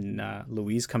match time and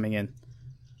Luiz coming in?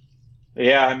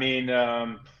 Yeah, I mean,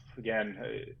 again,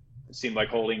 it seemed like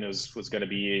Holding was going to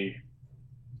be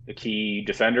a key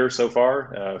defender so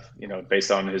far,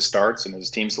 based on his starts and his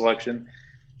team selection.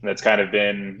 And that's kind of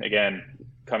been, again,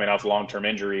 coming off long-term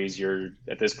injuries,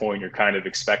 at this point, you're kind of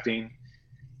expecting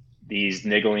these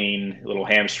niggling little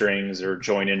hamstrings or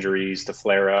joint injuries to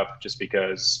flare up, just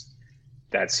because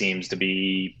that seems to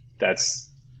be, that's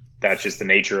just the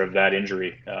nature of that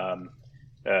injury.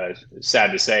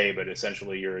 Sad to say, but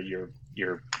essentially your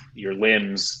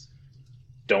limbs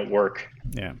don't work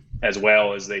as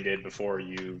well as they did before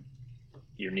your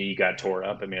knee got tore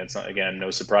up. I mean, it's not, again, no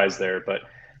surprise there, but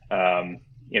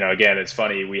again, it's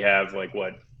funny. We have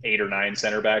 8 or 9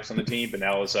 center backs on the team, but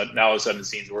now all of a sudden it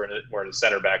seems we're in a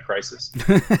center back crisis.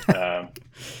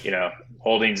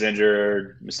 Holding's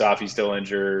injured, Mustafi's still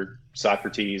injured,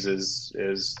 Socrates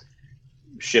is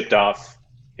shipped off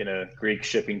in a Greek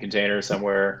shipping container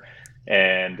somewhere.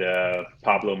 and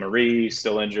Pablo Mari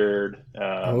still injured.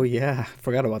 Oh yeah,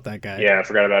 forgot about that guy. Yeah, I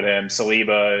forgot about him.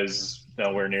 Saliba is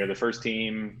nowhere near the first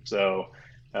team, so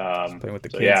He's playing with the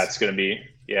yeah, kids. it's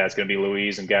gonna be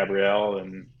Luis and Gabriel,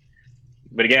 and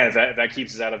but again, if that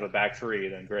keeps us out of a back three,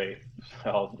 then great.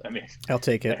 Well, I mean, I'll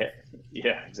take it.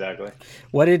 yeah, exactly.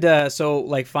 What did so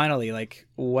like finally like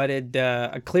what did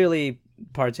clearly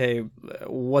Partey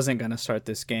wasn't gonna start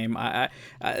this game.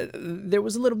 There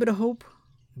was a little bit of hope,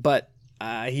 but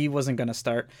he wasn't gonna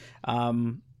start. I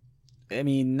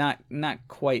mean, not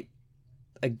quite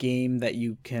a game that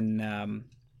you can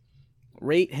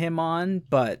rate him on,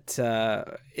 but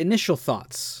initial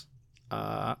thoughts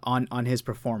on his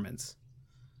performance,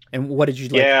 and what did you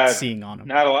like Yeah, seeing on him?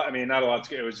 not a lot. I mean, not a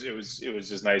lot. It was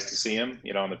just nice to see him,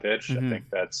 on the pitch. I Mm-hmm. think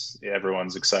that's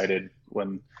everyone's excited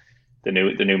when the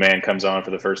new man comes on for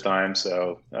the first time.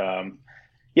 So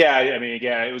yeah, I mean,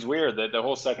 yeah, it was weird that the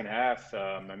whole second half.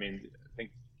 I mean, I think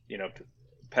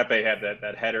Pepe had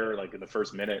that header like in the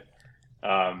first minute,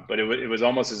 but it was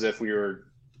almost as if we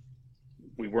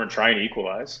weren't trying to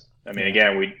equalize. I mean,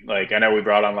 Yeah. again, I know we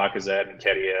brought on Lacazette and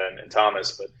Kedia and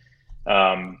Thomas, but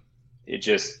it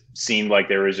just seemed like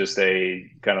there was just a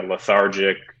kind of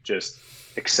lethargic, just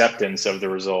acceptance of the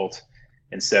result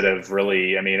instead of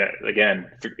really. I mean, again,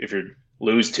 if you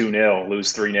lose 2-0,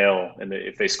 lose 3-0, and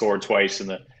if they scored twice in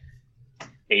the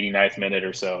 89th minute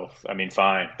or so, I mean,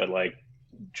 fine, but like,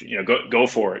 go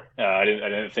for it. I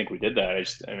didn't think we did that.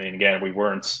 I mean, again, we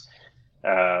weren't.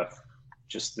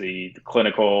 Just the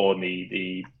clinical and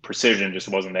the precision just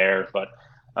wasn't there. But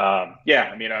yeah,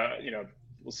 I mean,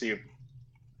 we'll see if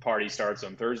Party starts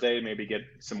on Thursday. Maybe get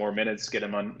some more minutes, get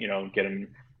him on, get him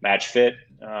match fit.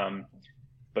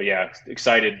 But yeah,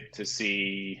 excited to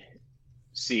see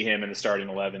him in the starting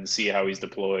 11, see how he's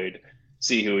deployed,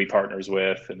 see who he partners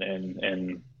with,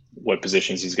 and what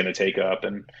positions he's going to take up.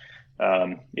 And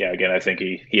yeah, again, I think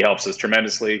he helps us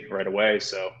tremendously right away.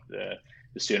 So the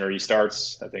sooner he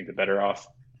starts, I think the better off.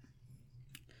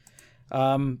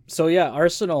 So yeah,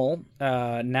 Arsenal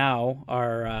now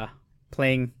are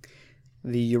playing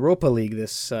the Europa League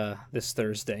this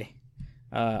Thursday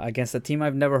against a team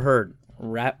I've never heard,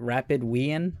 Rapid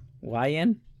Wien.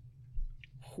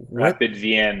 Rapid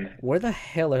Vienna. Where the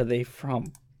hell are they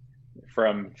from?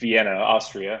 From Vienna,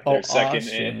 Austria. Oh, They're second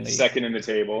in the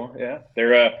table. Yeah,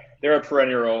 they're a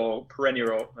perennial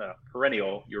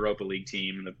Europa League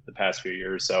team in the past few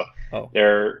years. So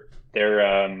they're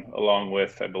along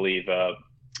with, I believe,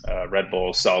 Red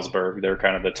Bull Salzburg. They're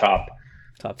kind of the top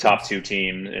two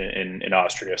team in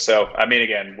Austria. So I mean,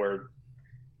 again,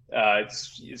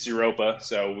 it's Europa,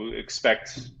 so we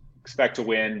expect to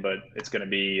win, but it's going to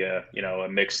be a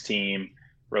mixed team,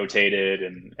 rotated,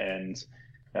 and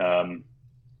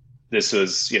this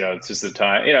was, it's just the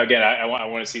time. Again, I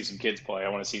want to see some kids play. I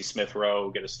want to see Smith Rowe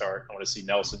get a start. I want to see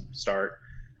Nelson start.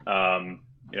 I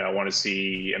want to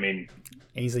see. I mean,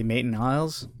 Ainsley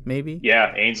Maitland-Niles, maybe.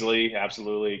 Yeah, Ainsley,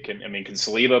 absolutely. Can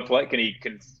Saliba play?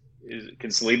 Can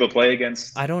Saliba play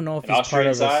against? I don't know if he's Austrian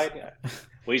part of side.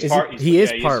 Well, he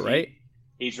is part, right?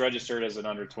 He's registered as an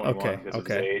under 21 because of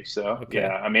his age. So okay.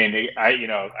 Yeah, I mean, I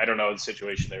don't know the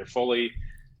situation there fully.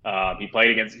 He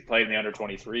played in the under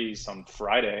 23s on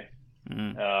Friday.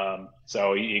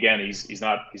 So he's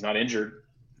not injured.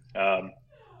 Do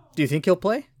you think he'll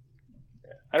play?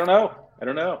 I don't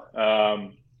know.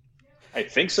 I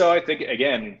think so. I think,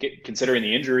 again, considering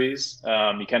the injuries,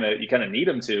 you kind of need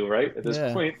him to, right, at this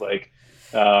point. Like,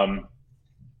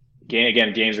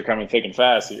 again, games are coming thick and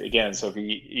fast. Again, so if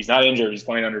he's not injured, he's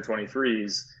playing under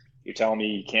 23s. You're telling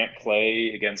me he can't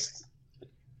play against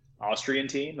Austrian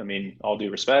team? I mean, all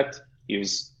due respect, he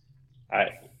was. I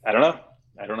don't know.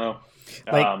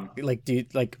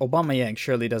 Like Aubameyang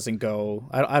surely doesn't go.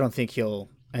 I don't think he'll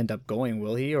end up going,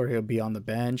 will he? Or he'll be on the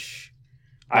bench.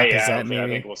 I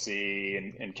think we'll see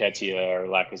in Ketia or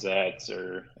Lacazette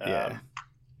or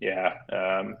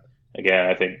again,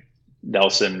 I think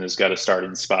Nelson has got a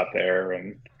starting spot there,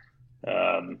 and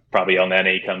probably El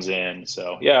Nene comes in.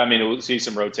 So yeah, I mean, we'll see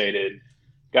some rotated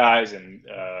guys, and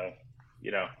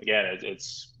again,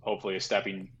 it's hopefully a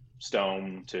stepping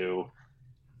stone to.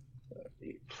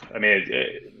 I mean,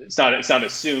 it's not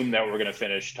assumed that we're going to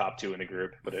finish top two in the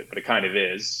group, but it kind of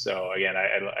is. So again,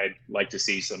 I'd like to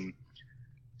see some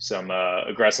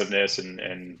aggressiveness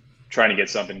and trying to get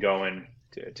something going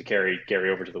to carry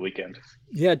over to the weekend.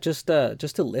 Yeah, just to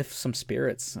lift some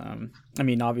spirits. I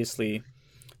mean, obviously,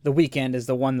 the weekend is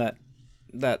the one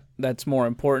that's more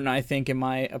important. I think, in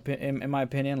my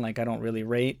opinion. Like, I don't really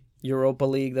rate Europa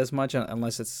League as much,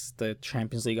 unless it's the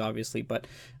Champions League, obviously. But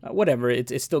whatever,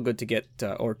 it's still good to get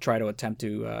or try to attempt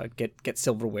to get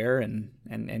silverware,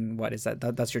 and what is that?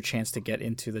 That's your chance to get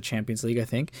into the Champions League, I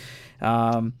think.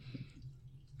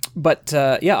 But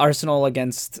Arsenal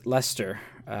against Leicester,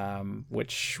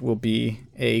 which will be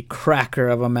a cracker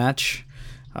of a match,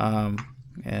 and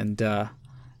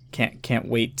can't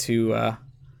wait to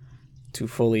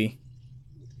fully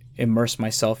immerse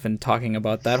myself in talking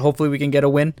about that. Hopefully we can get a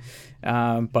win.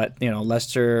 But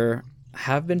Leicester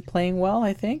have been playing well.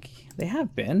 I think they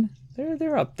have been.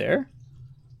 They're up there,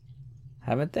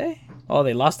 haven't they? Oh,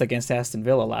 they lost against Aston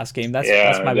Villa last game. That's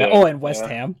my bad. Oh, and West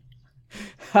Ham.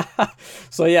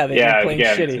 So they've been playing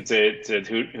shitty. It's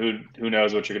who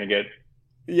knows what you're gonna get.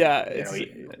 Yeah,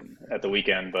 at the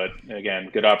weekend. But again,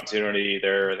 good opportunity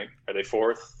there. I think, are they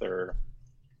fourth or?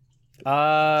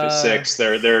 Sixth.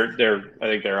 They're I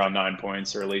think they're on 9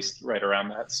 points, or at least right around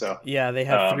that. So yeah, they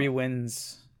have 3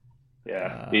 wins.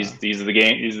 Yeah, these are the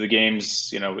games.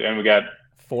 And we got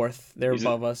fourth. They're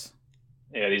above us.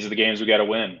 Yeah, these are the games we got to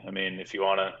win. I mean, if you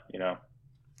want to,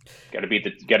 got to beat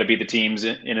the teams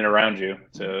in and around you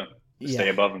to stay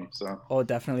above them. So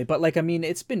definitely. But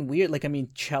it's been weird.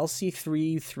 Chelsea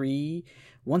 3-3.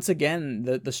 Once again,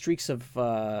 the streaks of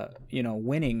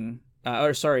winning.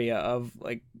 Of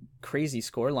crazy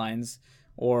score lines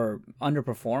or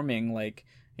underperforming,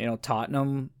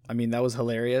 Tottenham. That was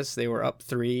hilarious. They were up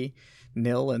 3-0,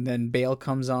 and then Bale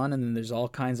comes on, and then there's all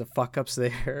kinds of fuck ups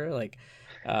there. It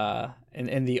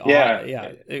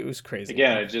was crazy.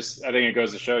 Again, I think it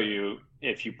goes to show you,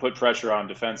 if you put pressure on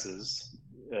defenses,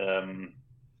 their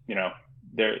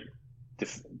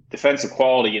defensive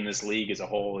quality in this league as a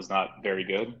whole is not very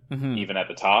good, even at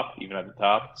the top.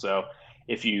 So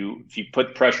if you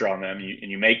put pressure on them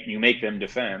and you make them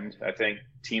defend, I think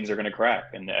teams are going to crack.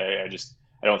 And I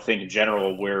don't think in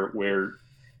general we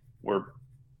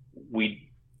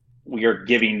are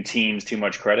giving teams too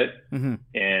much credit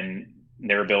in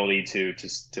their ability to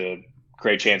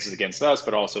create chances against us,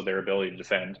 but also their ability to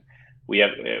defend.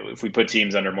 If we put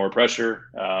teams under more pressure,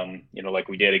 like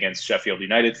we did against Sheffield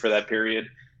United for that period,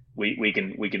 we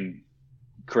can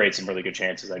create some really good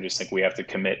chances. I just think we have to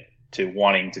commit to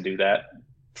wanting to do that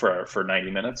for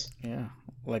 90 minutes. Yeah.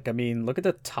 Look at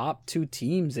the top 2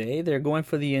 teams, eh? They're going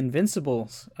for the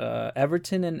Invincibles.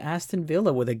 Everton and Aston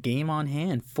Villa with a game on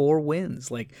hand, 4 wins.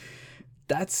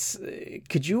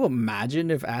 Could you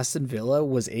imagine if Aston Villa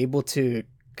was able to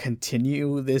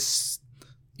continue this,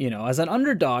 as an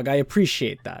underdog? I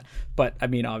appreciate that. But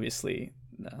obviously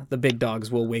the big dogs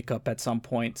will wake up at some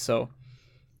point. So,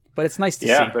 but it's nice to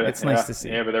see. It's nice to see.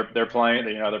 Yeah, but they're playing.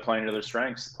 They're playing to their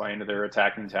strengths, playing to their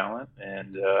attacking talent,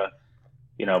 and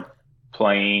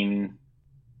playing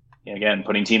again,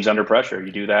 putting teams under pressure.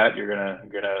 You do that, you're gonna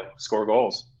score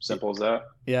goals. Simple as that.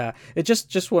 Yeah. It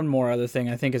just one more other thing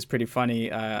I think is pretty funny.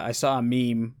 I saw a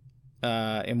meme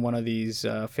in one of these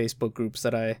Facebook groups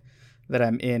that I'm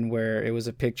in, where it was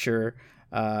a picture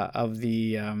of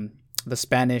the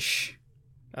Spanish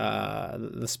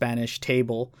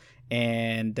table.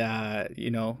 And,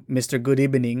 Mr. Good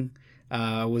Evening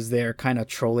was there kind of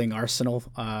trolling Arsenal,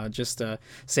 just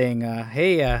saying,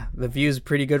 hey, the view's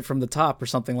pretty good from the top or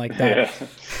something like that.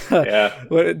 Yeah.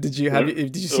 Did you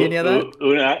see any of that?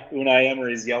 Unai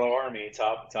Emery's Yellow Army,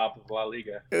 top of La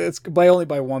Liga. It's only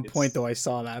by 1 point, though. I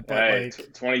saw that. But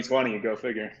 2020, go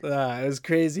figure. It was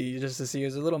crazy just to see. It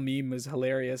was a little meme. It was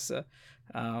hilarious.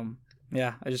 I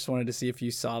just wanted to see if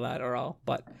you saw that or all.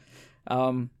 But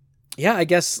yeah, I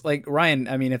guess, Ryan,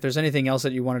 if there's anything else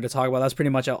that you wanted to talk about, that's pretty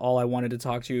much all I wanted to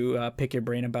talk to you, pick your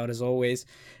brain about, as always.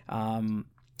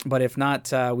 But if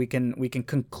not, we can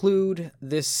conclude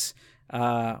this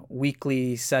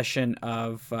weekly session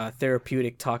of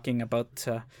therapeutic talking about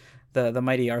the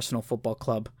mighty Arsenal Football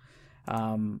Club.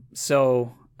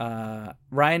 So,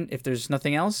 Ryan, if there's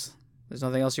nothing else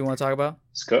you want to talk about?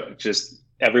 Just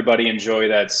everybody enjoy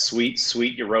that sweet,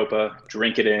 sweet Europa.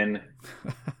 Drink it in.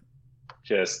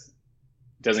 Just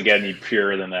doesn't get any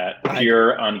purer than that.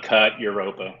 Pure, uncut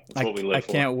Europa. That's what we live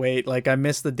for. I can't wait. I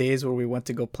miss the days where we went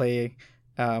to go play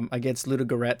against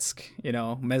Ludogorets.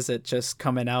 Mesut just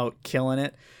coming out, killing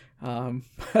it.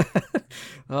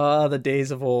 The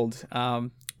days of old.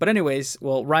 But anyways,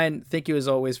 well, Ryan, thank you as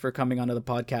always for coming onto the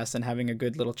podcast and having a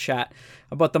good little chat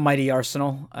about the mighty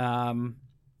Arsenal.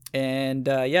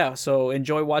 So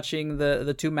enjoy watching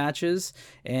the 2 matches,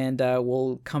 and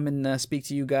we'll come and speak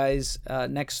to you guys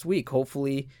next week,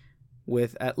 hopefully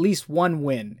with at least 1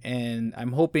 win. And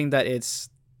I'm hoping that it's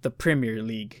the Premier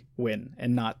League win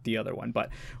and not the other one, but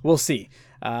we'll see.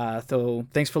 So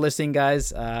thanks for listening,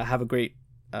 guys. Have a great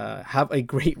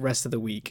rest of the week.